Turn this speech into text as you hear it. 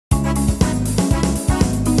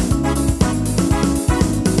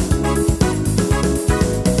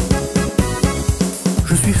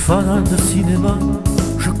Fana de cinéma,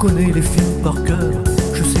 je connais les films par cœur.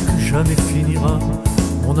 Je sais que jamais finira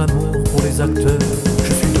mon amour pour les acteurs.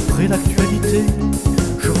 Je suis de près l'actualité,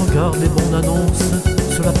 je regarde les bandes annonces.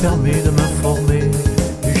 Cela permet de m'informer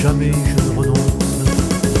et jamais je ne renonce.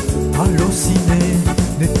 Allociné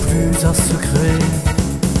n'est plus un secret,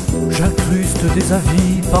 j'incruste des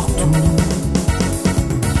avis partout.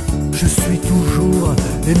 Je suis toujours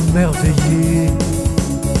émerveillé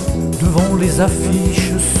devant les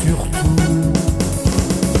affiches surtout.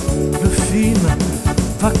 Le film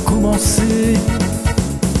va commencer,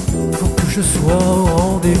 faut que je sois au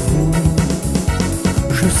rendez-vous.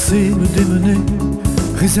 Je sais me démener,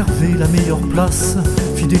 réserver la meilleure place,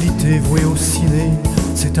 fidélité vouée au ciné,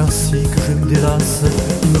 c'est ainsi que je me délasse.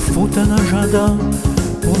 Il me faut un agenda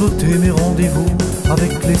pour noter mes rendez-vous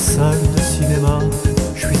avec les salles de cinéma.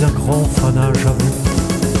 Je suis un grand fanat,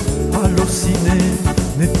 j'avoue. Allociné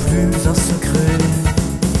n'est plus un secret,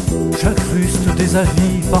 j'incruste des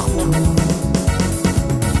avis partout.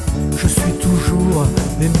 Je suis toujours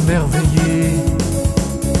émerveillé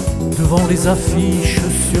devant les affiches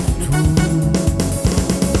surtout.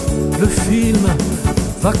 Le film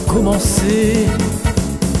va commencer,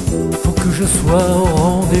 faut que je sois au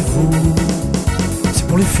rendez-vous. Si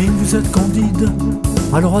pour les films vous êtes candide,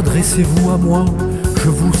 alors adressez-vous à moi, je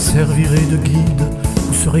vous servirai de guide,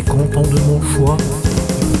 vous serez content de mon choix.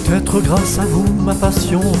 Peut-être grâce à vous, ma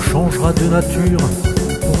passion changera de nature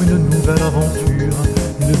pour une nouvelle aventure,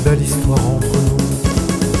 une belle histoire entre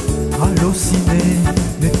nous. Allociné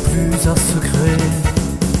n'est plus un secret,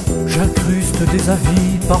 j'incruste des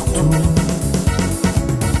avis partout.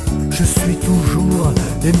 Je suis toujours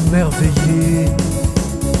émerveillé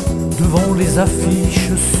devant les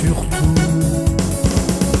affiches surtout.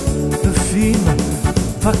 Le film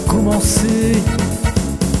va commencer,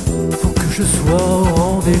 faut que je sois au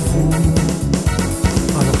rendez-vous.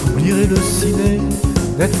 Alors j'oublierai le ciné,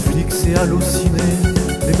 Netflix et Allociné,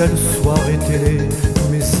 les belles soirées télé, tous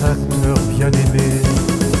mes acteurs bien aimés.